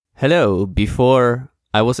Hello. Before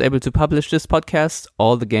I was able to publish this podcast,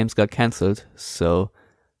 all the games got cancelled. So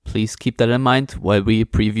please keep that in mind while we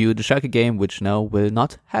preview the Schalke game, which now will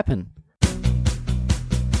not happen.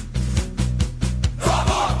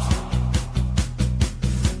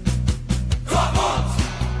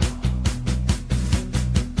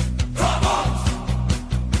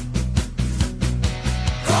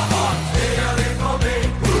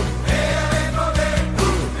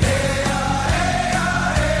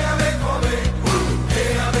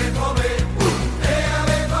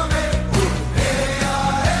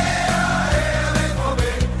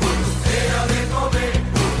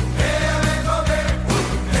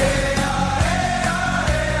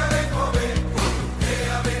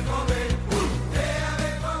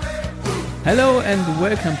 Hello and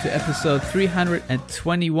welcome to episode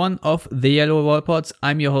 321 of the Yellow Wall Pods.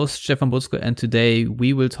 I'm your host Stefan Butzko, and today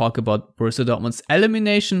we will talk about Borussia Dortmund's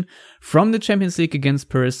elimination from the Champions League against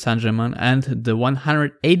Paris Saint-Germain and the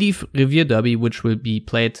 180th Revier Derby, which will be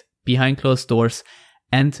played behind closed doors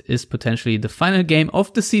and is potentially the final game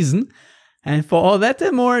of the season. And for all that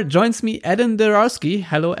and more, joins me Adam Darowski.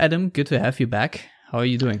 Hello Adam, good to have you back. How are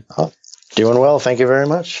you doing? Oh, doing well, thank you very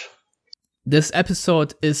much. This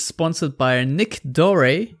episode is sponsored by Nick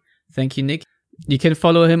Dore. Thank you, Nick. You can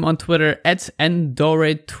follow him on Twitter at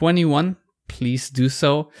ndore21. Please do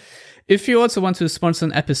so. If you also want to sponsor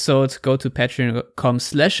an episode, go to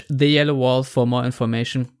patreon.com/theyellowwall for more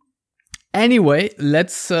information. Anyway,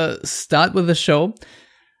 let's start with the show.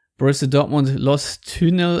 Borussia Dortmund lost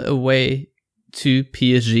 2-0 away to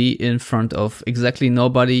PSG in front of exactly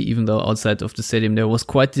nobody, even though outside of the stadium there was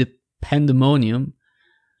quite the pandemonium.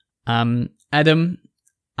 Adam,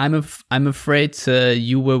 I'm afraid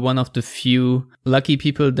you were one of the few lucky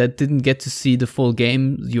people that didn't get to see the full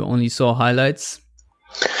game. You only saw highlights.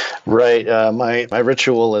 Right. My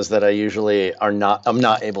ritual is that I'm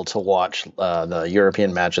not able to watch the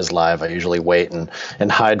European matches live. I usually wait and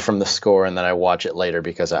hide from the score, and then I watch it later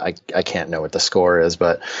because I can't know what the score is.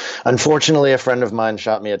 But unfortunately, a friend of mine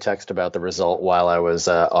shot me a text about the result while I was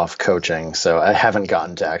off coaching, so I haven't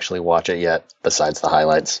gotten to actually watch it yet, besides the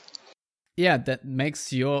highlights. Yeah, that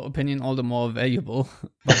makes your opinion all the more valuable.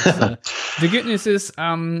 But, the good news is,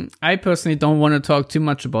 I personally don't want to talk too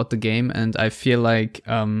much about the game, and I feel like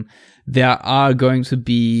there are going to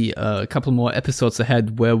be a couple more episodes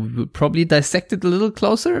ahead where we will probably dissect it a little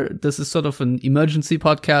closer. This is sort of an emergency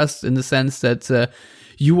podcast in the sense that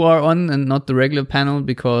you are on and not the regular panel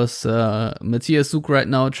because Matthias Zug right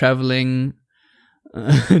now traveling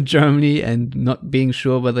Germany and not being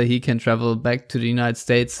sure whether he can travel back to the United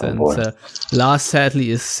States. Lars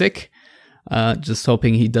sadly is sick, just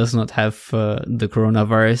hoping he does not have the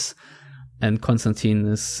coronavirus. And Konstantin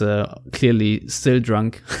is clearly still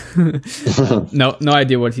drunk. No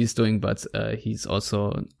idea what he's doing, but he's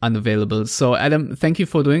also unavailable. So Adam, thank you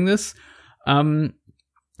for doing this.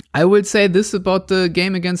 I would say this about the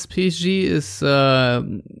game against PSG is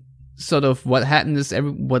sort of what happened is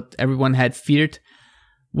what everyone had feared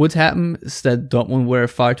would happen, is that Dortmund were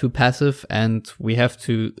far too passive, and we have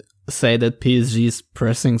to say that PSG's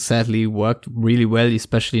pressing sadly worked really well,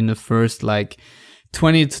 especially in the first 20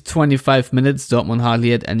 to 25 minutes. Dortmund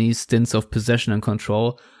hardly had any stints of possession and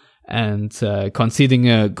control, and conceding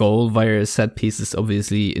a goal via a set piece is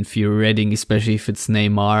obviously infuriating, especially if it's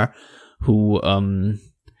Neymar, who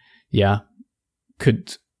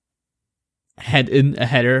could head in a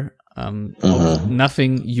header.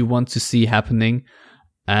 Nothing you want to see happening.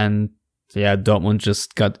 And Dortmund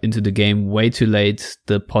just got into the game way too late.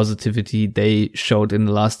 The positivity they showed in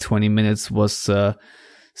the last 20 minutes was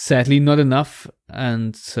sadly not enough.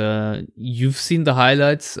 And you've seen the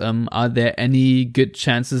highlights. Are there any good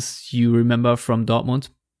chances you remember from Dortmund?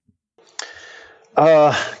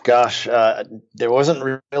 There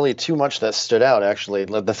wasn't really too much that stood out, actually.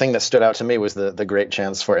 The thing that stood out to me was the great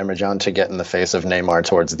chance for Emre Can to get in the face of Neymar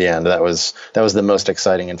towards the end. That was the most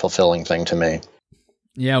exciting and fulfilling thing to me.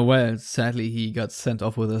 Yeah, well, sadly he got sent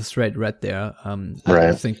off with a straight red there. I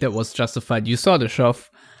don't think that was justified. You saw the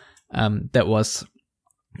shove. That was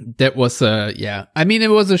I mean,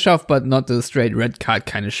 it was a shove, but not the straight red card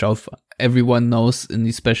kind of shove. Everyone knows, and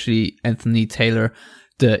especially Anthony Taylor,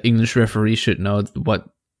 the English referee, should know what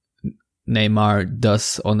Neymar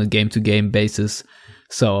does on a game-to-game basis.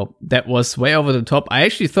 So that was way over the top. I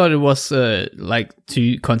actually thought it was 2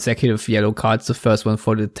 consecutive yellow cards. The first one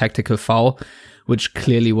for the tactical foul, which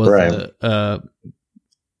clearly was a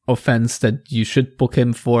offense that you should book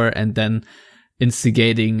him for, and then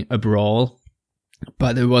instigating a brawl.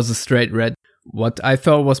 But it was a straight red. what I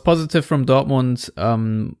thought was positive from Dortmund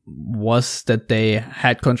was that they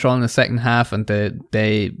had control in the second half and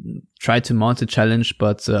they tried to mount a challenge,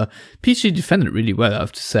 but PSG defended really well, I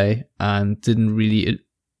have to say, and didn't really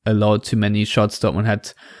allow too many shots. Dortmund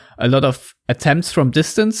had a lot of attempts from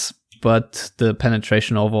distance, but the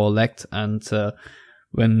penetration overall lacked. And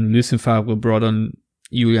when Lucien Favre brought on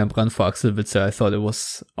Julian Brandt for Axel Witsel, I thought it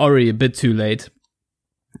was already a bit too late.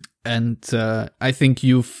 And I think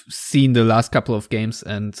you've seen the last couple of games,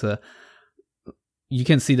 and you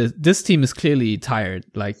can see that this team is clearly tired.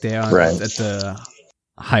 Like, they are at the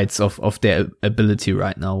heights of their ability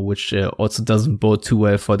right now, which also doesn't bode too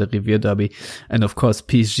well for the Revier Derby. And of course,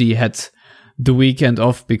 PSG had the weekend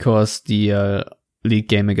off because the league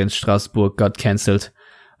game against Strasbourg got cancelled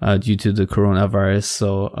due to the coronavirus.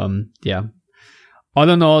 So all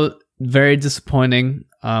in all, very disappointing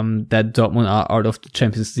that Dortmund are out of the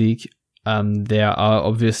Champions League. There are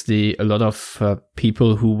obviously a lot of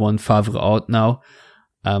people who want Favre out now.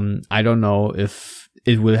 I don't know if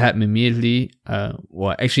it will happen immediately.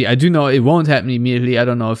 Well, actually, I do know it won't happen immediately. I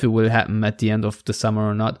don't know if it will happen at the end of the summer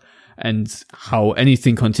or not, and how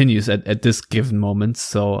anything continues at this given moment.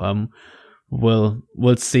 So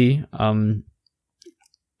we'll see.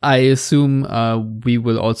 I assume we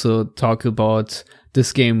will also talk about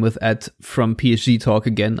this game with Ed from PSG Talk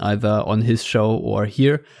again, either on his show or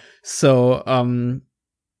here. So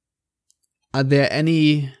are there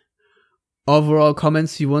any overall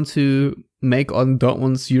comments you want to make on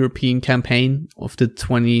Dortmund's European campaign of the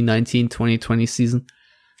 2019-2020 season?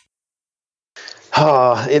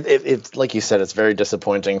 It's like you said, it's very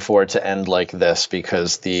disappointing for it to end like this,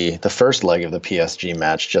 because the first leg of the PSG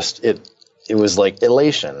match it was like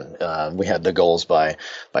elation. We had the goals by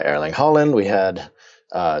Erling Haaland. We had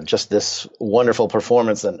just this wonderful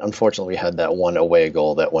performance, and unfortunately we had that one away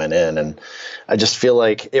goal that went in, and I just feel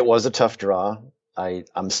like it was a tough draw.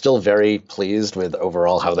 I'm still very pleased with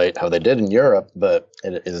overall how they did in Europe, but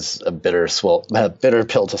it is a bitter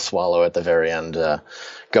pill to swallow at the very end,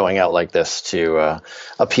 going out like this to a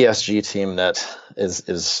PSG team that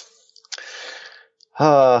is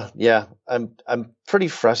I'm pretty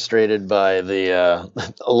frustrated by a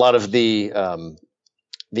lot of the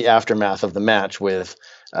aftermath of the match, with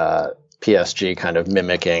PSG kind of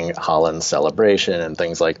mimicking Haaland's celebration and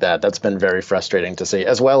things like that. That's been very frustrating to see,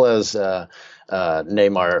 as well as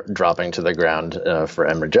Neymar dropping to the ground for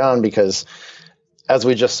Emre Can, because as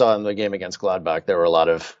we just saw in the game against Gladbach, there were a lot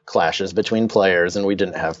of clashes between players, and we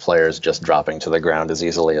didn't have players just dropping to the ground as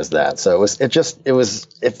easily as that. So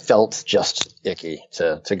it felt just icky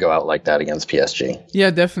to go out like that against PSG.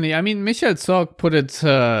 Yeah, definitely. I mean, Michael Zorc put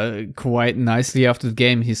it quite nicely after the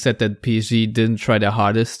game. He said that PSG didn't try their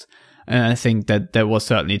hardest, and I think that was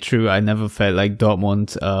certainly true. I never felt like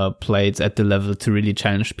Dortmund played at the level to really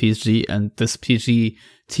challenge PSG, and this PSG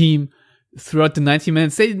team, throughout the 90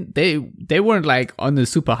 minutes, they weren't like on a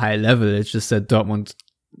super high level. It's just that Dortmund,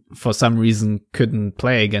 for some reason, couldn't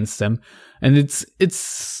play against them. And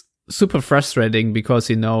it's super frustrating, because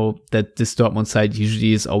you know that this Dortmund side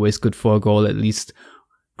usually is always good for a goal, at least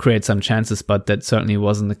create some chances, but that certainly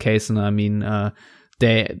wasn't the case. And I mean,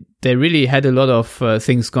 they really had a lot of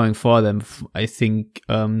things going for them. I think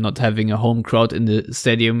not having a home crowd in the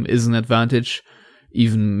stadium is an advantage,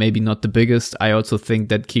 even maybe not the biggest. I also think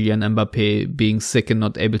that Kylian Mbappe being sick and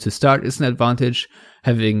not able to start is an advantage.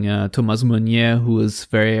 Having Thomas Meunier, who is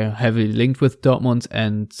very heavily linked with Dortmund,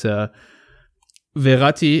 and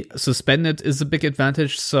Verratti suspended, is a big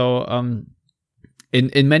advantage. So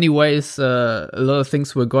in many ways, a lot of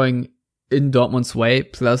things were going in Dortmund's way,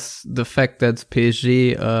 plus the fact that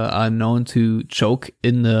PSG are known to choke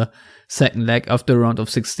in the second leg after a round of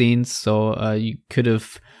 16. So you could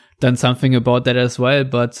have done something about that as well,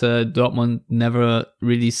 but Dortmund never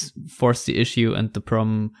really forced the issue, and the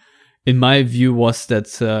problem, in my view, was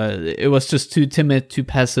that it was just too timid, too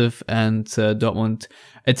passive, and Dortmund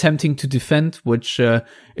attempting to defend, which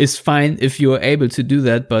is fine if you're able to do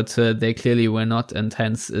that, but they clearly were not, and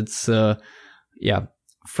hence it's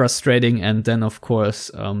frustrating. And then of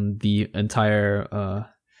course the entire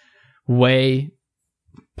way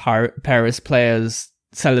Paris players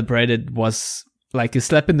celebrated was like a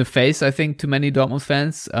slap in the face, I think, to many Dortmund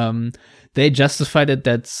fans. They justified it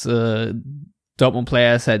that Dortmund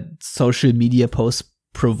players had social media posts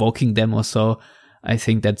provoking them or so. I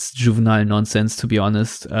think that's juvenile nonsense, to be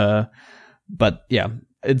honest. But yeah,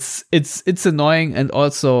 it's annoying, and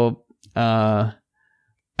also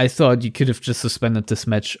I thought you could have just suspended this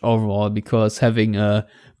match overall, because having a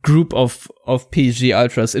group of PSG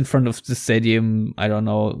ultras in front of the stadium, I don't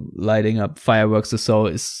know, lighting up fireworks or so,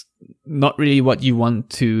 is not really what you want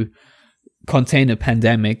to contain a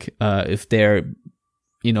pandemic if they're,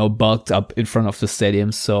 bulked up in front of the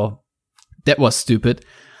stadium. So that was stupid.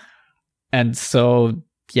 And so,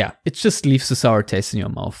 yeah, it just leaves a sour taste in your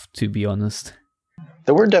mouth, to be honest.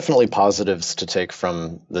 There were definitely positives to take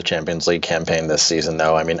from the Champions League campaign this season,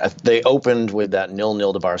 though. I mean, they opened with that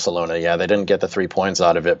 0-0 to Barcelona. Yeah, they didn't get the 3 points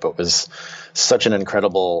out of it, but it was such an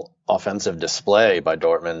incredible offensive display by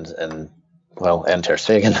Dortmund and Ter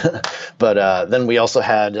Stegen. But then we also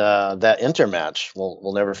had that Inter match.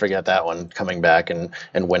 We'll never forget that one, coming back and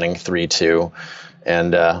winning 3-2.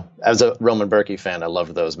 And as a Roman Bürki fan, I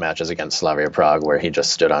loved those matches against Slavia Prague where he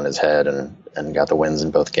just stood on his head and got the wins in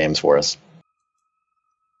both games for us.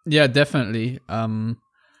 Yeah, definitely.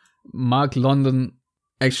 Mark London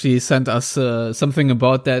actually sent us something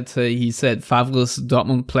about that. He said Favre's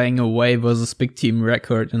Dortmund playing away versus big team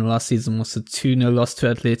record in the last season was a 2-0 loss to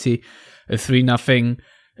Atleti, a 3-0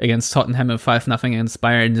 against Tottenham, a 5-0 against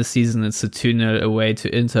Bayern this season. It's a 2-0 away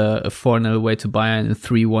to Inter, a 4-0 away to Bayern, and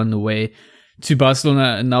 3-1 away to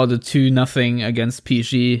Barcelona, and now the 2-0 against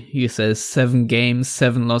PSG. He says 7 games,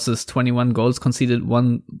 7 losses, 21 goals conceded,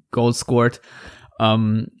 1 goal scored.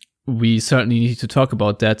 We certainly need to talk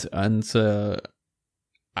about that, and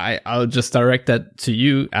I'll just direct that to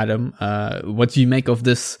you, Adam. What do you make of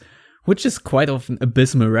this, which is quite of an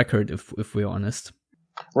abysmal record, if we're honest?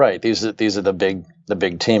 Right. These are the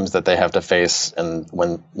big teams that they have to face, and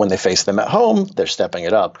when they face them at home, they're stepping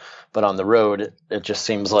it up. But on the road, it just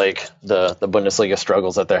seems like the Bundesliga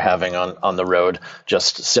struggles that they're having on the road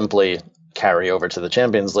just simply carry over to the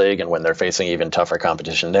Champions League, and when they're facing even tougher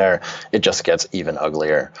competition there, it just gets even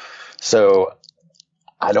uglier. So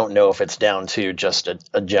I don't know if it's down to just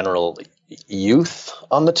a general youth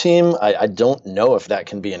on the team. I don't know if that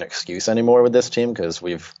can be an excuse anymore with this team, because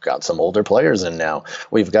we've got some older players in now.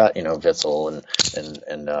 We've got, Witsel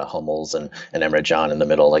and Hummels and Emre Can in the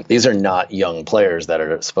middle. Like, these are not young players that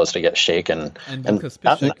are supposed to get shaken. And Lukas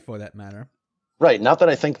Piszczek, for that matter. Right. Not that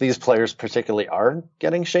I think these players particularly are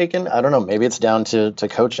getting shaken. I don't know. Maybe it's down to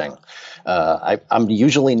coaching. I'm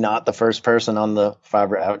usually not the first person on the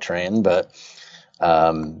Favre out train, but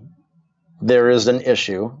there is an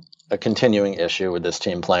issue, a continuing issue with this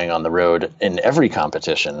team playing on the road in every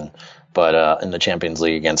competition. But in the Champions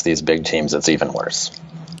League against these big teams, it's even worse.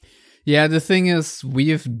 Yeah, the thing is,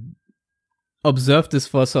 we've observed this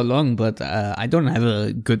for so long, but I don't have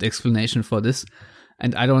a good explanation for this.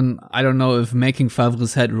 And I don't know if making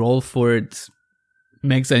Favre's head roll for it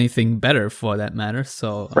makes anything better, for that matter.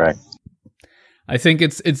 So right. I think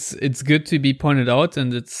it's good to be pointed out,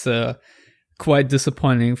 and it's quite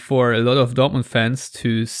disappointing for a lot of Dortmund fans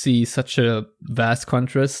to see such a vast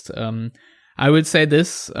contrast. I would say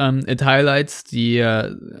this: it highlights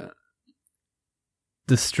the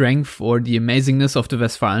strength or the amazingness of the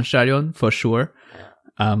Westfalenstadion, for sure.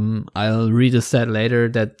 I'll read a stat later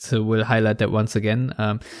that will highlight that once again.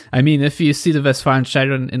 I mean, if you see the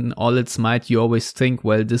Westfalenstadion in all its might, you always think,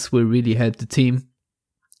 well, this will really help the team.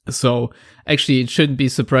 So actually, it shouldn't be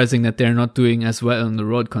surprising that they're not doing as well on the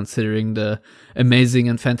road, considering the amazing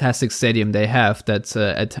and fantastic stadium they have. That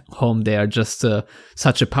at home they are just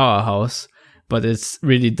such a powerhouse. But it's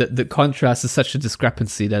really the contrast is such a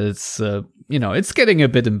discrepancy that it's it's getting a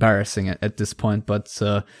bit embarrassing at this point. But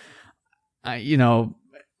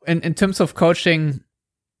in terms of coaching,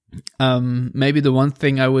 maybe the one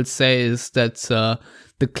thing I would say is that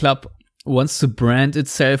the club wants to brand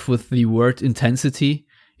itself with the word intensity.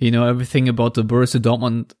 Everything about the Borussia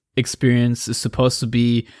Dortmund experience is supposed to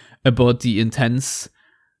be about the intense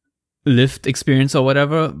lived experience or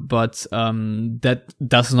whatever, but that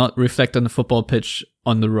does not reflect on the football pitch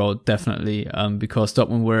on the road, definitely, because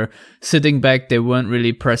Dortmund were sitting back. They weren't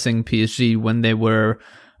really pressing PSG. When they were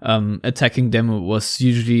attacking them, it was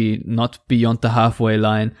usually not beyond the halfway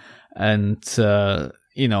line, and that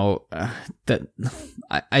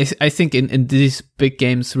I think in these big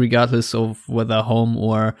games, regardless of whether home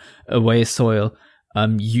or away soil,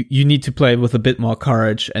 you need to play with a bit more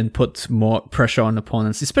courage and put more pressure on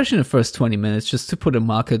opponents, especially in the first 20 minutes, just to put a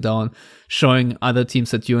marker down, showing other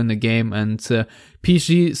teams that you're in the game. And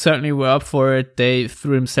PSG certainly were up for it. They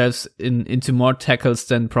threw themselves into more tackles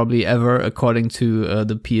than probably ever, according to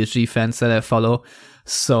the PSG fans that I follow.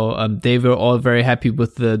 So they were all very happy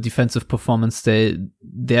with the defensive performance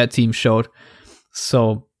their team showed.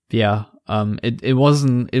 So yeah, it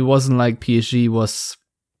wasn't like PSG was,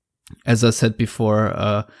 as I said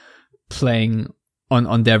before, playing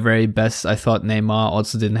on their very best. I thought Neymar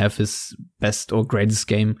also didn't have his best or greatest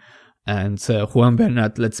game. And Juan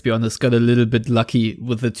Bernat, let's be honest, got a little bit lucky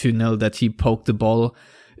with the 2-0 that he poked the ball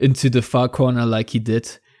into the far corner like he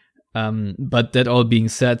did. But that all being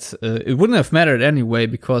said, it wouldn't have mattered anyway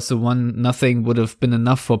because the 1-0 would have been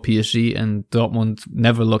enough for PSG, and Dortmund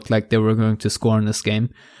never looked like they were going to score in this game.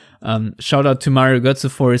 Shout out to Mario Götze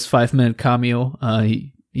for his 5-minute cameo.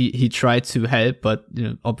 He tried to help, but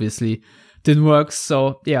obviously didn't work.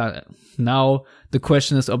 So yeah, now the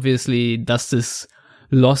question is obviously, does this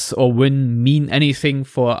loss or win mean anything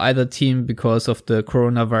for either team because of the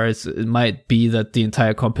coronavirus? It might be that the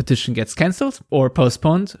entire competition gets cancelled or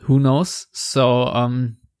postponed. Who knows? So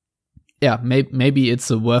yeah, maybe it's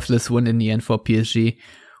a worthless win in the end for PSG,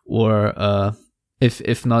 or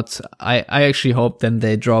if not, I actually hope then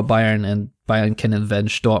they draw Bayern and Bayern can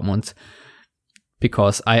avenge Dortmund,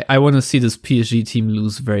 because I want to see this PSG team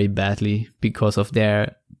lose very badly because of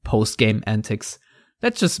their post-game antics.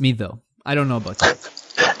 That's just me though. I don't know about you.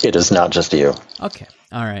 It is not just you. Okay.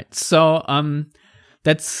 All right. So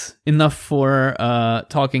that's enough for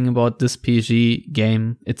talking about this PSG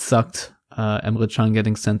game. It sucked. Emre Can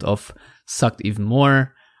getting sent off sucked even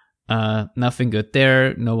more. Nothing good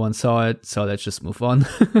there. No one saw it. So let's just move on.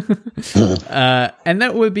 And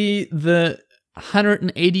that will be the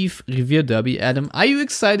 180th Revier Derby. Adam, are you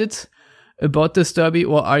excited about this derby,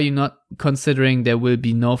 or are you not, considering there will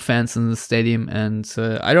be no fans in the stadium? And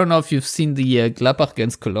I don't know if you've seen the Gladbach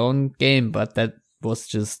against Cologne game, but that was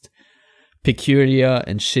just peculiar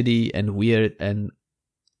and shitty and weird. And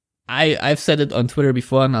I've said it on Twitter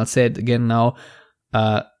before, and I'll say it again now.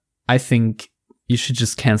 I think you should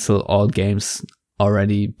just cancel all games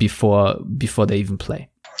already before they even play.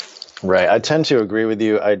 Right. I tend to agree with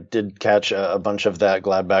you. I did catch a bunch of that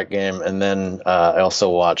Gladbach game, and then I also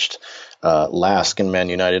watched Lask and Man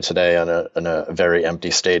United today on a very empty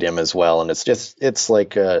stadium as well. And it's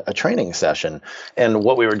like a training session. And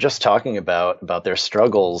what we were just talking about their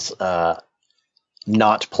struggles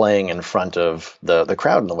not playing in front of the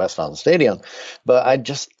crowd in the Westfalen Stadium. But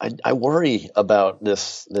I worry about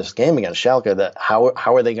this game against Schalke, that how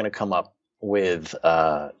are they going to come up with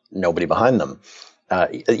nobody behind them?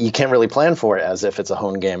 You can't really plan for it as if it's a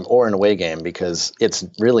home game or an away game, because it's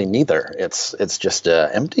really neither. It's just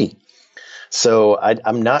empty. So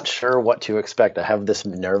I'm not sure what to expect. I have this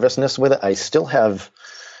nervousness with it. I still have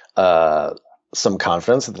some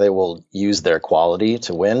confidence that they will use their quality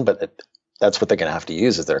to win, but that's what they're going to have to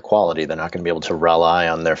use, is their quality. They're not going to be able to rely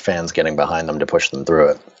on their fans getting behind them to push them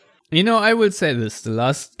through it. I will say this. The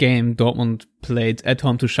last game Dortmund played at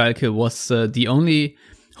home to Schalke was the only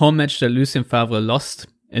home match that Lucien Favre lost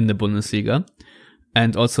in the Bundesliga,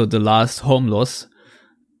 and also the last home loss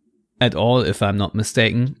at all, if I'm not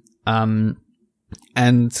mistaken.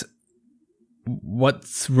 And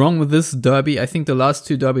what's wrong with this derby? I think the last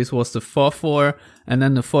two derbies was the 4-4 and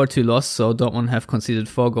then the 4-2 loss. So Dortmund have conceded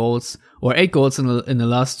 4 goals or 8 goals in the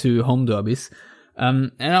last two home derbies.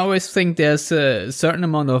 And I always think there's a certain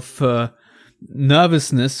amount of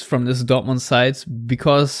nervousness from this Dortmund side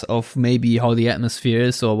because of maybe how the atmosphere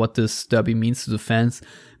is or what this derby means to the fans.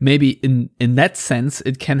 Maybe in that sense,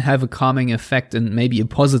 it can have a calming effect and maybe a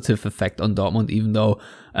positive effect on Dortmund, even though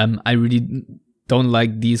I really don't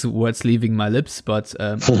like these words leaving my lips. But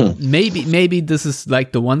maybe this is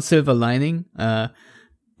like the one silver lining.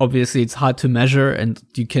 Obviously, it's hard to measure and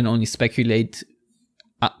you can only speculate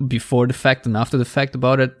before the fact and after the fact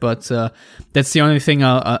about it, but that's the only thing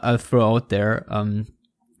I'll throw out there.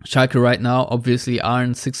 Schalke right now obviously are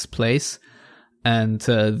in 6th place, and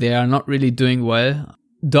they are not really doing well.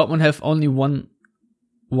 Dortmund have only won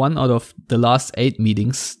 1 out of the last 8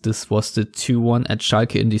 meetings. This was the 2-1 at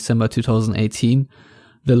Schalke in December 2018.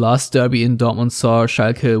 The last derby in Dortmund saw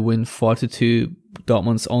Schalke win 4-2.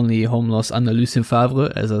 Dortmund's only home loss under Lucien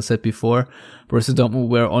Favre, as I said before. Borussia Dortmund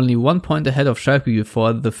were only 1 point ahead of Schalke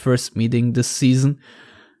before the first meeting this season,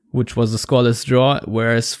 which was a scoreless draw,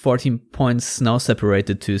 whereas 14 points now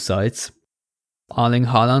separated two sides. Erling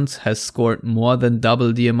Haaland has scored more than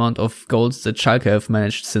double the amount of goals that Schalke have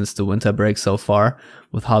managed since the winter break so far,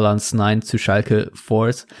 with Haaland's 9 to Schalke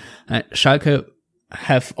 4's. Schalke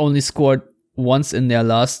have only scored once in their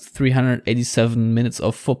last 387 minutes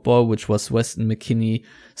of football, which was Weston McKennie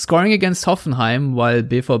scoring against Hoffenheim, while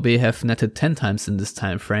BVB have netted 10 times in this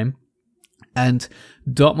time frame. And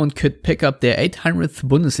Dortmund could pick up their 800th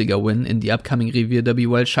Bundesliga win in the upcoming Revier Derby,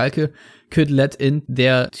 while Schalke could let in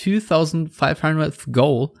their 2,500th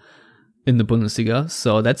goal in the Bundesliga.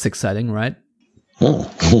 So that's exciting, right?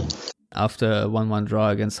 After a 1-1 draw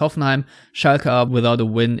against Hoffenheim, Schalke are without a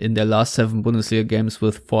win in their last 7 Bundesliga games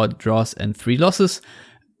with 4 draws and 3 losses,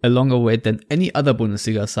 a longer wait than any other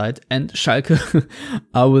Bundesliga side. And Schalke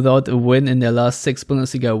are without a win in their last 6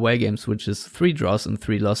 Bundesliga away games, which is 3 draws and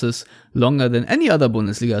 3 losses, longer than any other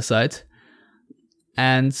Bundesliga side.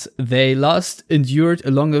 And they last endured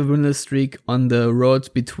a longer winless streak on the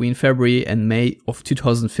road between February and May of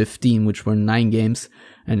 2015, which were 9 games.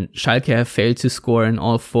 And Schalke have failed to score in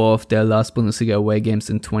all 4 of their last Bundesliga away games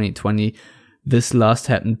in 2020. This last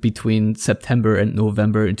happened between September and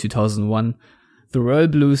November in 2001. The Royal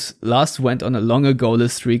Blues last went on a longer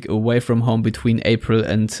goalless streak away from home between April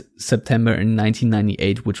and September in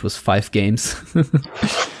 1998, which was 5 games.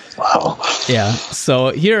 Wow. Yeah, so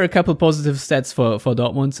here are a couple positive stats for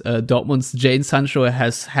Dortmund. Dortmund's Jadon Sancho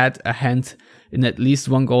has had a hand in at least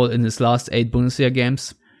 1 goal in his last 8 Bundesliga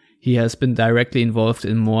games. He has been directly involved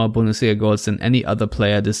in more Bundesliga goals than any other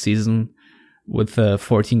player this season, with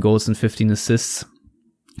 14 goals and 15 assists.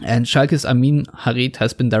 And Schalke's Amin Harit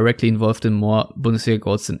has been directly involved in more Bundesliga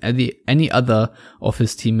goals than any other of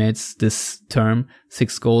his teammates this term,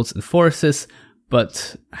 6 goals and 4 assists,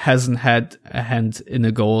 but hasn't had a hand in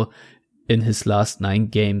a goal in his last 9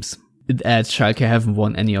 games. It adds Schalke haven't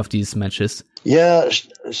won any of these matches. Yeah,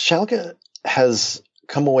 Schalke has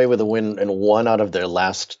come away with a win in 1 out of their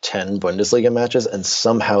last 10 Bundesliga matches, and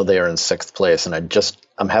somehow they are in 6th place. And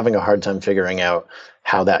I'm having a hard time figuring out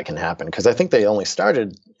how that can happen, because I think they only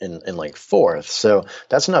started in like 4th. So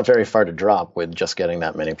that's not very far to drop with just getting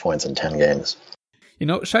that many points in 10 games. You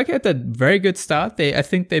know, Schalke had a very good start. I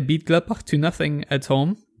think they beat Gladbach 2-0 at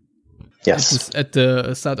home. Yes. At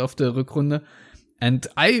the start of the Rückrunde. And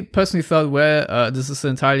I personally thought, this is an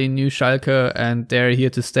entirely new Schalke and they're here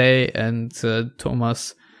to stay. And Dave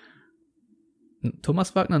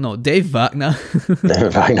Wagner.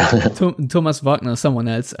 Dave Wagner. Thomas Wagner, someone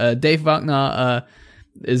else. Dave Wagner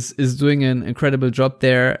is doing an incredible job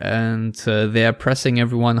there, and they are pressing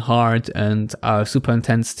everyone hard and are a super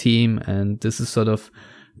intense team, and this is sort of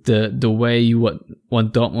the way you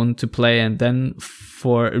want Dortmund to play. And then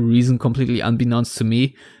for a reason completely unbeknownst to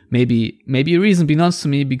me, maybe a reason beknownst to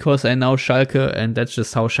me because I know Schalke and that's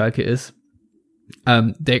just how Schalke is,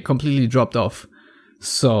 they completely dropped off.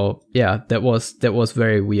 So yeah, that was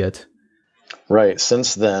very weird. Right.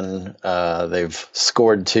 Since then, they've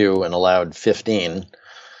scored 2 and allowed 15,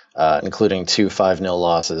 including 2 5-0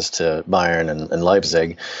 losses to Bayern and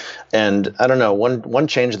Leipzig. And I don't know, one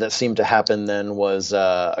change that seemed to happen then was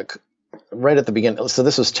right at the beginning. So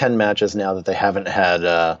this was 10 matches now that they haven't had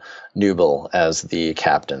Nübel as the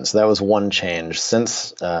captain. So that was one change.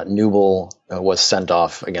 Since Nübel was sent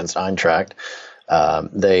off against Eintracht,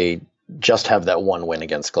 they just have that 1 win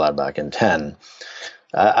against Gladbach in 10.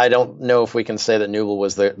 I don't know if we can say that Nübel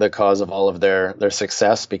was the cause of all of their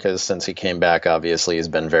success, because since he came back, obviously he's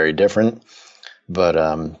been very different. But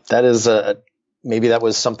that is maybe that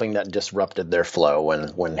was something that disrupted their flow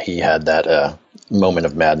when he had that moment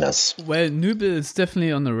of madness. Well, Nübel is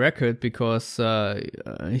definitely on the record because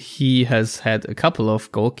he has had a couple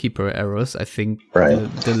of goalkeeper errors. I think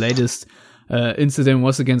the latest incident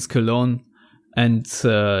was against Cologne. And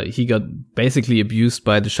he got basically abused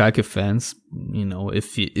by the Schalke fans. You know,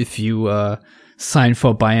 if you sign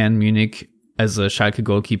for Bayern Munich as a Schalke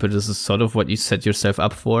goalkeeper, this is sort of what you set yourself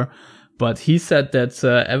up for. But he said that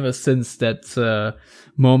ever since that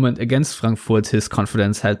moment against Frankfurt, his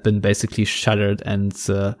confidence had been basically shattered, and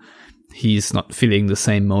he's not feeling the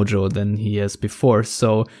same mojo than he has before.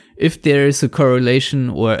 So if there is a correlation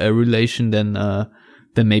or a relation, then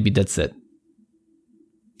maybe that's it.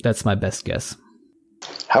 That's my best guess.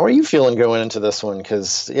 How are you feeling going into this one?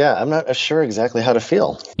 Because, I'm not sure exactly how to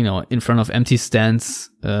feel. You know, in front of empty stands,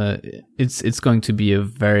 it's going to be a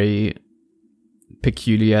very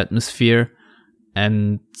peculiar atmosphere,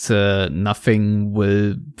 and nothing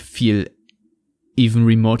will feel even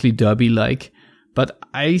remotely derby-like. But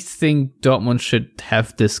I think Dortmund should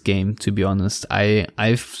have this game, to be honest.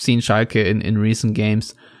 I've seen Schalke in recent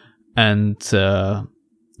games, and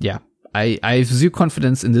I have zero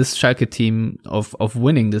confidence in this Schalke team of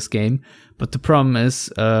winning this game, but the problem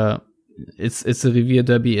is it's a Revier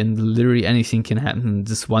derby and literally anything can happen.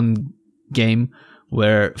 This one game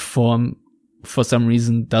where form for some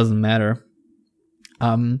reason doesn't matter.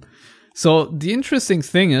 So the interesting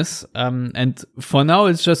thing is, and for now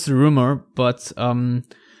it's just a rumor, but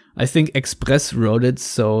I think Express wrote it,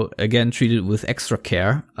 so again treated with extra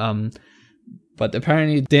care. But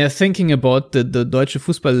apparently they are thinking about the Deutsche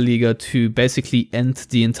Fußballliga to basically end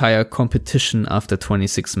the entire competition after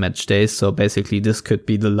 26 match days. So basically this could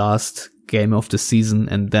be the last game of the season,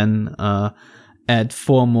 and then add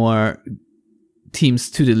 4 more teams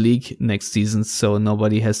to the league next season. So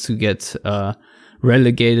nobody has to get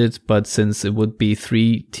relegated. But since it would be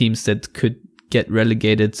 3 teams that could get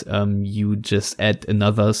relegated, you just add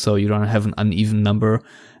another, so you don't have an uneven number.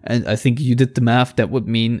 And I think you did the math. That would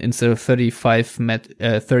mean instead of 34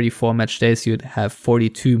 match days, you'd have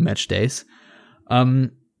 42 match days.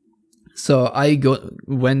 So I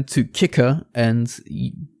went to Kicker and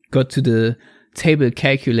got to the table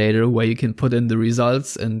calculator where you can put in the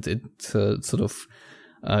results, and it sort of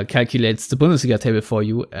calculates the Bundesliga table for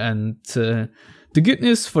you. And the good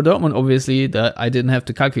news for Dortmund, obviously, that I didn't have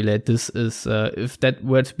to calculate this, is if that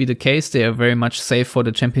were to be the case, they are very much safe for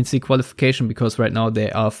the Champions League qualification, because right now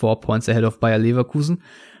they are 4 points ahead of Bayer Leverkusen,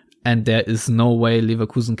 and there is no way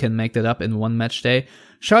Leverkusen can make that up in one match day.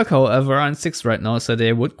 Schalke, however, are in 6th right now, so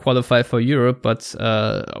they would qualify for Europe, but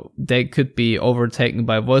they could be overtaken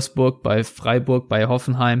by Wolfsburg, by Freiburg, by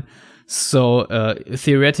Hoffenheim. So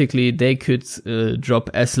theoretically, they could drop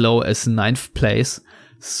as low as 9th place.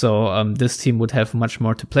 So this team would have much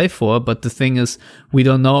more to play for. But the thing is, we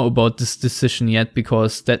don't know about this decision yet,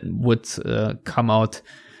 because that would come out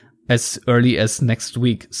as early as next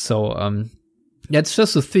week. So it's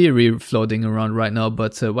just a theory floating around right now.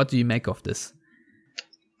 But what do you make of this?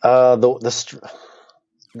 There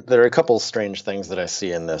are a couple strange things that I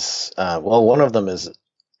see in this. Well, one of them is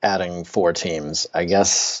adding 4 teams. I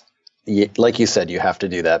guess, like you said, you have to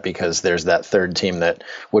do that because there's that third team that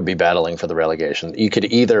would be battling for the relegation. You could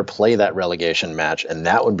either play that relegation match, and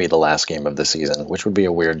that would be the last game of the season, which would be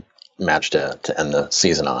a weird match to end the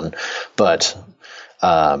season on. But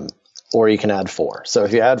or you can add 4. So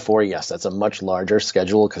if you add 4, yes, that's a much larger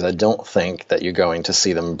schedule, because I don't think that you're going to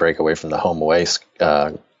see them break away from the home away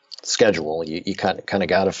schedule. You kind of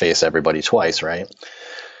got to face everybody twice, right?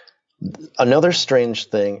 Another strange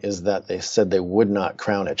thing is that they said they would not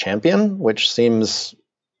crown a champion, which seems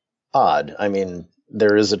odd. I mean,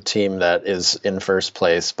 there is a team that is in first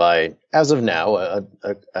place by, as of now,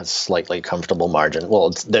 a slightly comfortable margin.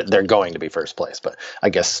 Well, they're going to be first place, but I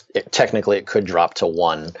guess technically it could drop to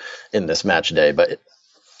 1 in this match day. But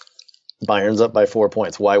Bayern's up by 4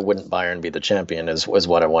 points. Why wouldn't Bayern be the champion? Is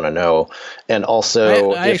what I want to know. And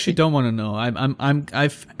also, I actually don't want to know.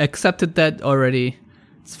 I've accepted that already.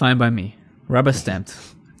 It's fine by me. Rubber stamped.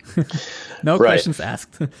 No questions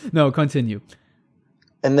asked. No, continue.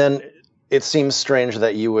 And then it seems strange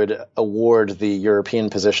that you would award the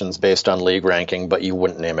European positions based on league ranking, but you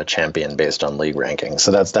wouldn't name a champion based on league ranking.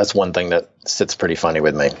 So that's one thing that sits pretty funny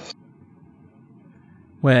with me.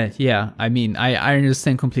 Well, yeah, I mean, I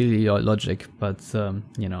understand completely your logic, but,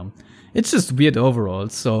 it's just weird overall.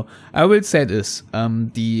 So I will say this,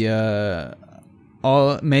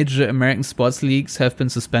 all major American sports leagues have been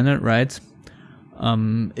suspended, right?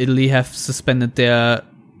 Italy have suspended their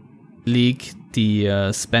league.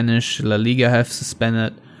 The Spanish La Liga have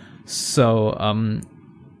suspended. So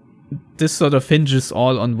this sort of hinges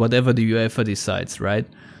all on whatever the UEFA decides, right?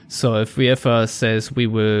 So if UEFA says we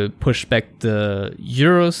will push back the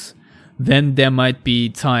Euros, then there might be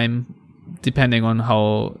time, depending on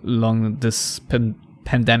how long this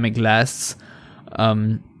pandemic lasts,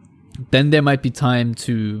 then there might be time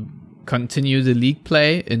to continue the league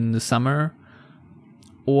play in the summer,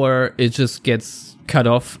 or it just gets cut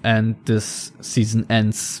off and this season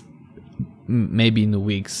ends maybe in a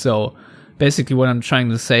week. So basically what I'm trying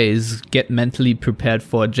to say is get mentally prepared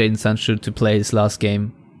for Jadon Sancho to play his last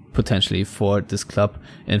game potentially for this club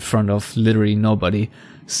in front of literally nobody.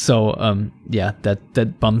 So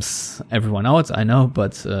that bumps everyone out, I know,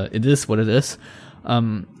 but it is what it is.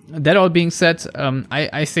 That all being said,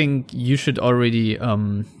 I think you should already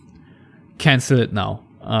cancel it now.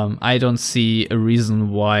 I don't see a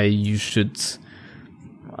reason why you should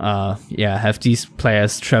have these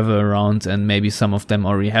players travel around, and maybe some of them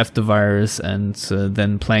already have the virus, and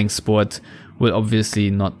then playing sport will obviously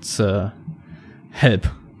not help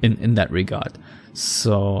in that regard.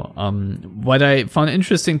 So what I found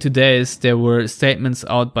interesting today is there were statements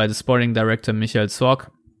out by the sporting director Michael Zorc,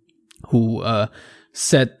 who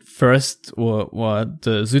said first, or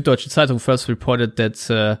the Süddeutsche Zeitung first reported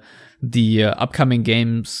that the upcoming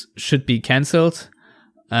games should be cancelled.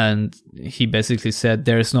 And he basically said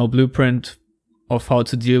there is no blueprint of how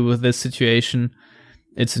to deal with this situation.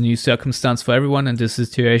 It's a new circumstance for everyone, and this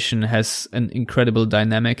situation has an incredible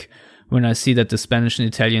dynamic. When I see that the Spanish and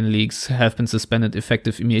Italian leagues have been suspended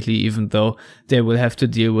effective immediately, even though they will have to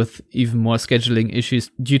deal with even more scheduling issues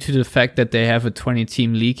due to the fact that they have a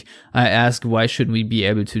 20-team league, I ask, why shouldn't we be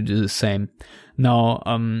able to do the same? Now,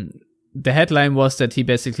 the headline was that he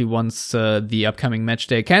basically wants the upcoming match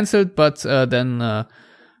day cancelled, but then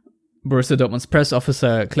Borussia Dortmund's press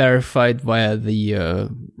officer clarified via the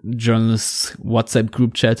journalists' WhatsApp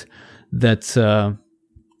group chat that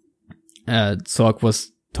Zorc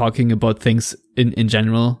was talking about things in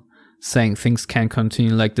general, saying things can't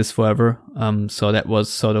continue like this forever. So that was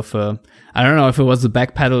sort of I don't know if it was a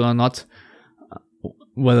backpedal or not.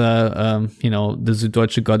 whether the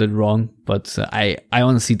Süddeutsche got it wrong, but I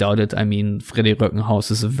honestly doubt it. I mean, Freddy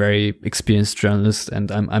Röckenhaus is a very experienced journalist,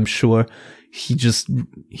 and I'm sure he just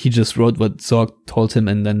wrote what Zorc told him,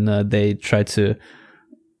 and then they tried to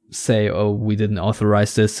say, oh, we didn't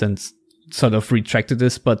authorize this, and sort of retracted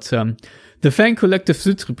this. But the fan collective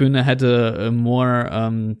Südtribüne had a more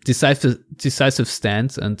decisive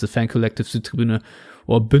stance, and the fan collective Südtribüne,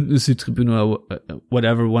 or Bündnis Südtribüne, or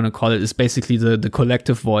whatever you want to call it, is basically the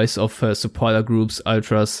collective voice of supporter groups,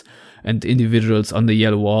 ultras, and individuals on the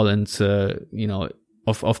yellow wall, and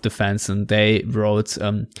of the fans. And they wrote,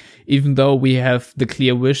 even though we have the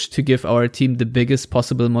clear wish to give our team the biggest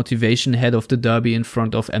possible motivation ahead of the derby in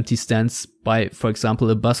front of empty stands by, for example,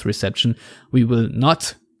 a bus reception, we will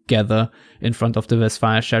not gather in front of the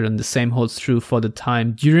Westfalenstadion. The same holds true for the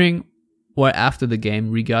time during or after the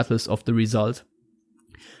game, regardless of the result.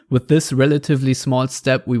 With this relatively small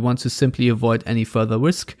step, we want to simply avoid any further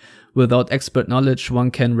risk. Without expert knowledge,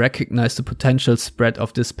 one can recognize the potential spread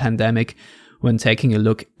of this pandemic when taking a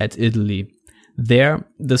look at Italy. There,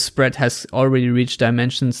 the spread has already reached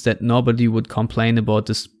dimensions that nobody would complain about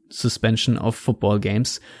the suspension of football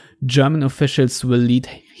games. German officials will lead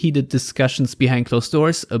heated discussions behind closed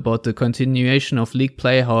doors about the continuation of league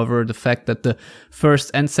play. However, the fact that the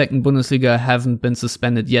first and second Bundesliga haven't been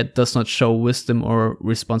suspended yet does not show wisdom or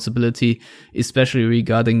responsibility, especially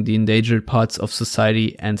regarding the endangered parts of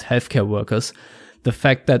society and healthcare workers. The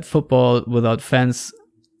fact that football without fans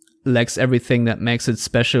lacks everything that makes it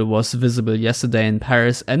special was visible yesterday in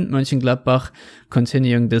Paris and Mönchengladbach,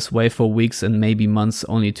 continuing this way for weeks and maybe months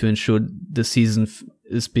only to ensure the season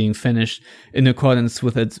is being finished in accordance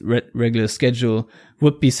with its regular schedule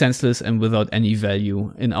would be senseless and without any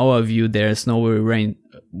value. In our view, there is no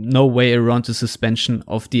way around the suspension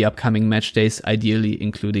of the upcoming match days, ideally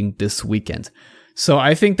including this weekend. So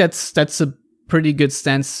I think that's a pretty good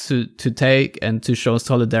stance to take and to show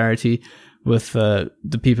solidarity with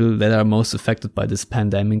the people that are most affected by this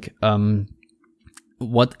pandemic.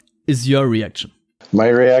 What is your reaction? My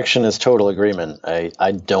reaction is total agreement.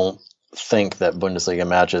 I don't think that Bundesliga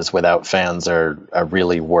matches without fans are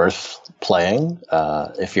really worth playing.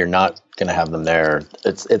 If you're not going to have them there,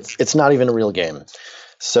 it's not even a real game.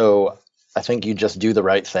 So I think you just do the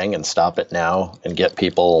right thing and stop it now and get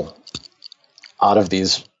people out of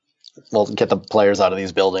these. Well, get the players out of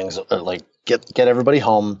these buildings. Get everybody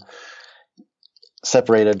home,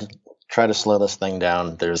 separated. Try to slow this thing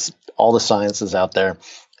down. There's all the sciences out there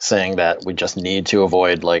saying that we just need to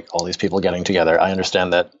avoid all these people getting together. I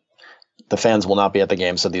understand that the fans will not be at the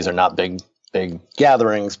game, so these are not big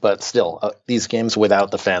gatherings, but still, these games without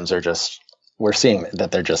the fans are we're seeing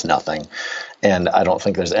that they're just nothing. And I don't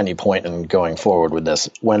think there's any point in going forward with this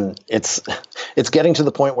when it's getting to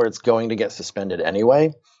the point where it's going to get suspended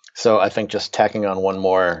anyway. So I think just tacking on one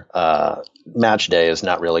more match day is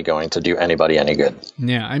not really going to do anybody any good.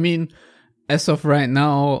 Yeah, I mean, as of right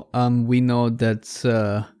now, we know that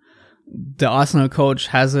the Arsenal coach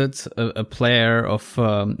has it. A player of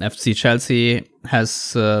FC Chelsea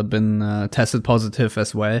has been tested positive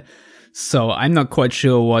as well. So I'm not quite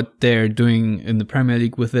sure what they're doing in the Premier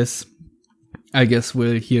League with this. I guess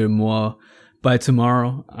we'll hear more by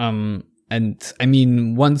tomorrow. And I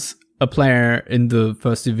mean, once a player in the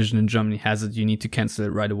first division in Germany has it, you need to cancel it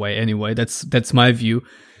right away anyway. That's my view.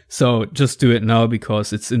 So just do it now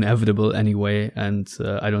because it's inevitable anyway. And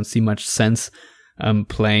I don't see much sense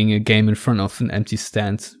playing a game in front of an empty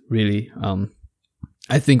stand, really.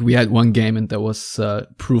 I think we had one game and that was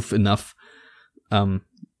proof enough.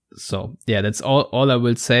 So yeah, that's all I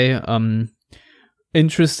will say.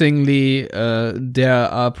 Interestingly, there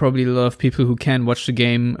are probably a lot of people who can watch the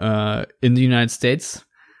game in the United States.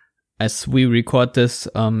 As we record this,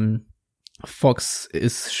 Fox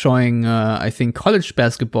is showing, I think, college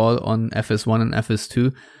basketball on FS1 and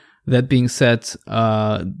FS2. That being said,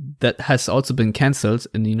 that has also been cancelled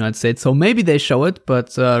in the United States. So maybe they show it,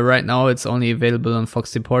 but right now it's only available on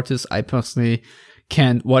Fox Deportes. I personally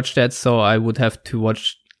can't watch that, so I would have to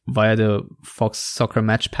watch via the Fox Soccer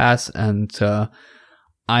Match Pass. And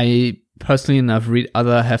I personally, and I've read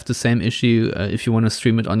other have the same issue. If you want to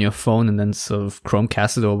stream it on your phone and then sort of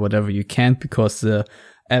Chromecast it or whatever, you can't because the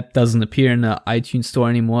app doesn't appear in the iTunes store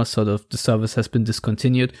anymore. Sort of the service has been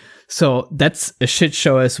discontinued. So that's a shit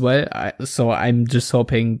show as well. So I'm just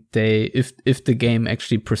hoping if the game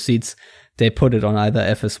actually proceeds, they put it on either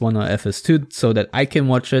FS1 or FS2 so that I can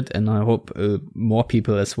watch it, and I hope more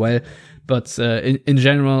people as well. But in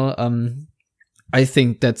general, I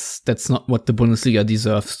think that's not what the Bundesliga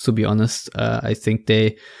deserves, to be honest. I think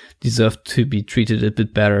they deserve to be treated a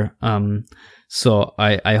bit better. So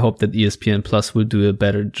I hope that ESPN Plus will do a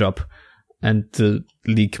better job and the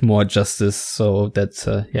league more justice so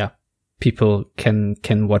that people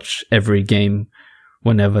can watch every game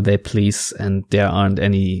whenever they please, and there aren't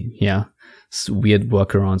any weird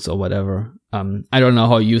workarounds or whatever. I don't know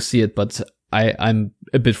how you see it, but I'm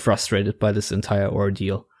a bit frustrated by this entire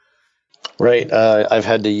ordeal. Right. I've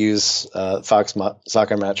had to use Fox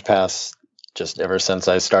Soccer Match Pass just ever since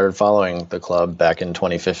I started following the club back in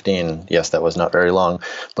 2015. Yes, that was not very long,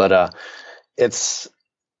 but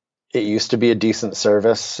it used to be a decent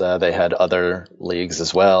service. They had other leagues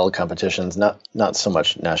as well, competitions, not so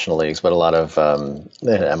much national leagues, but a lot of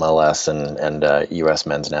they had MLS and U.S.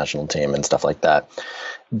 men's national team and stuff like that.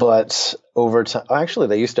 But over time, actually,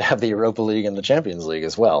 they used to have the Europa League and the Champions League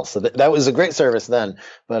as well. So that was a great service then.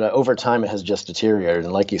 But over time, it has just deteriorated.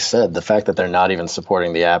 And like you said, the fact that they're not even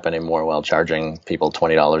supporting the app anymore while charging people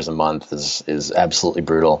 $20 a month is absolutely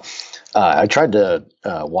brutal. I tried to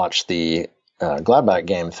watch the Gladbach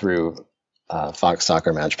game through Fox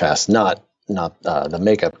Soccer Match Pass, not the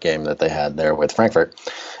makeup game that they had there with Frankfurt.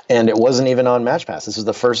 And it wasn't even on Match Pass. This is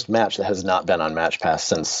the first match that has not been on Match Pass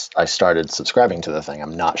since I started subscribing to the thing.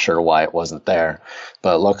 I'm not sure why it wasn't there,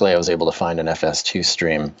 but luckily I was able to find an FS2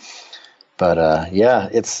 stream. But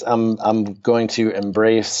I'm going to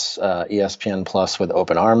embrace ESPN Plus with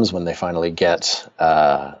open arms when they finally get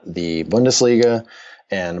the Bundesliga.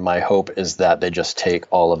 And my hope is that they just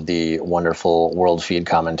take all of the wonderful world feed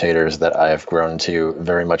commentators that I've grown to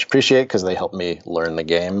very much appreciate because they helped me learn the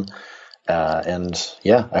game.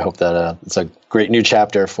 I hope that it's a great new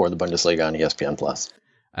chapter for the Bundesliga on ESPN Plus.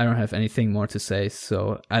 I don't have anything more to say,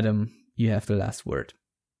 so Adam, you have the last word.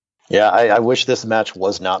 Yeah, I wish this match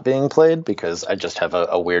was not being played because I just have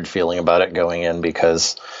a weird feeling about it going in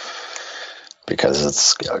because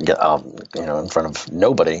it's in front of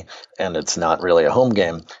nobody and it's not really a home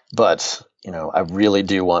game. But I really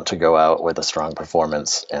do want to go out with a strong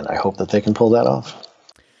performance, and I hope that they can pull that off.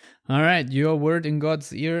 All right, your word in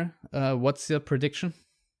God's ear. What's your prediction?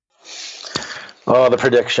 Oh, the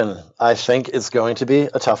prediction. I think it's going to be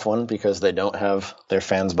a tough one because they don't have their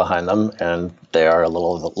fans behind them, and they are a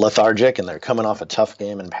little lethargic, and they're coming off a tough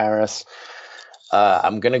game in Paris.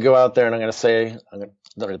 I'm going to go out there, and I'm going to say,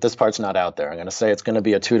 this part's not out there. I'm going to say it's going to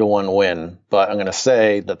be a 2-1 win, but I'm going to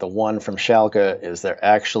say that the one from Schalke is they're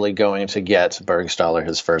actually going to get Bergstaller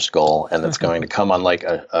his first goal, and it's going to come on like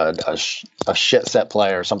a shit set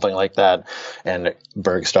play or something like that, and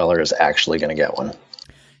Bergstaller is actually going to get one.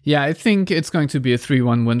 Yeah, I think it's going to be a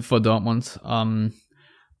 3-1 win for Dortmund.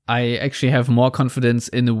 I actually have more confidence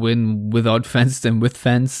in a win without fans than with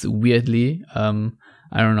fans, weirdly.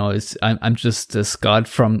 I don't know. I'm just scarred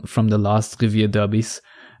from the last Revier derbies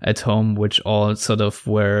at home, which all sort of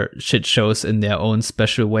were shit shows in their own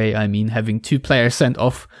special way. I mean, having 2 players sent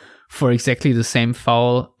off for exactly the same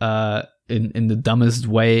foul in the dumbest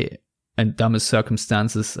way and dumbest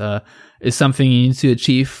circumstances is something you need to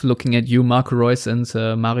achieve. Looking at you, Marco Reus and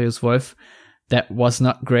Marius Wolf, that was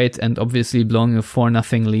not great, and obviously blowing a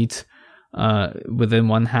 4-0 lead within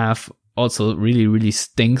one half also really, really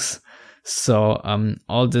stinks. So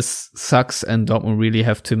all this sucks, and Dortmund really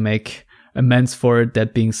have to make amends for it.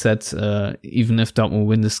 That being said, even if Dortmund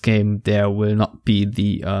win this game, there will not be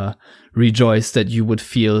the rejoice that you would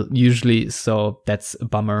feel usually. So that's a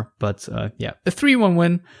bummer. But a 3-1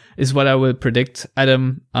 win is what I will predict.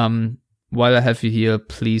 Adam, while I have you here,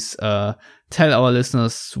 please tell our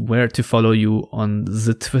listeners where to follow you on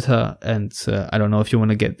the Twitter. And I don't know if you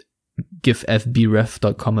want to give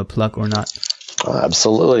fbref.com a plug or not.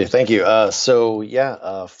 Absolutely. Thank you.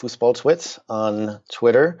 Fußballtwit on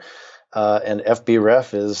Twitter, and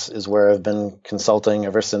FBref is where I've been consulting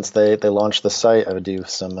ever since they launched the site. I would do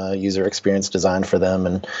some user experience design for them,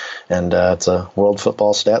 and it's a world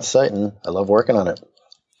football stats site, and I love working on it.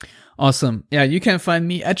 Awesome. Yeah, you can find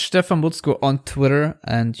me at Stefan Butzko on Twitter,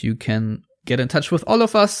 and you can get in touch with all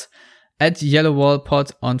of us at Yellow Wall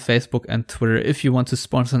Pod on Facebook and Twitter. If you want to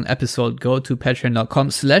sponsor an episode, go to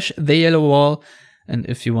patreon.com/theyellowwall. And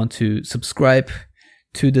if you want to subscribe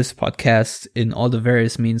to this podcast in all the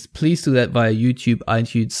various means, please do that via YouTube,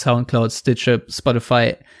 iTunes, SoundCloud, Stitcher,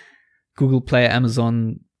 Spotify, Google Play,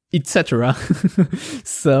 Amazon, etc.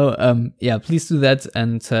 So, please do that.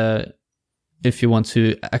 And if you want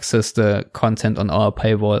to access the content on our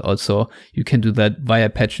paywall also, you can do that via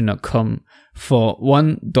patreon.com for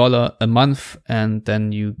 $1 a month, and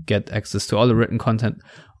then you get access to all the written content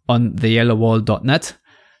on theyellowwall.net.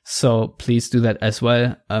 So please do that as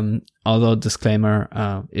well. Although disclaimer,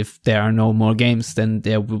 if there are no more games, then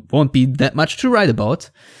there won't be that much to write about.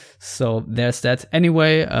 So there's that.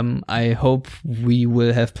 Anyway, I hope we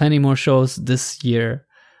will have plenty more shows this year.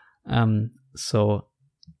 So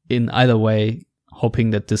in either way,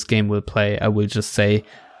 hoping that this game will play, I will just say,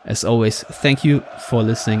 as always, thank you for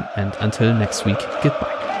listening, and until next week,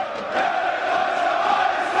 goodbye.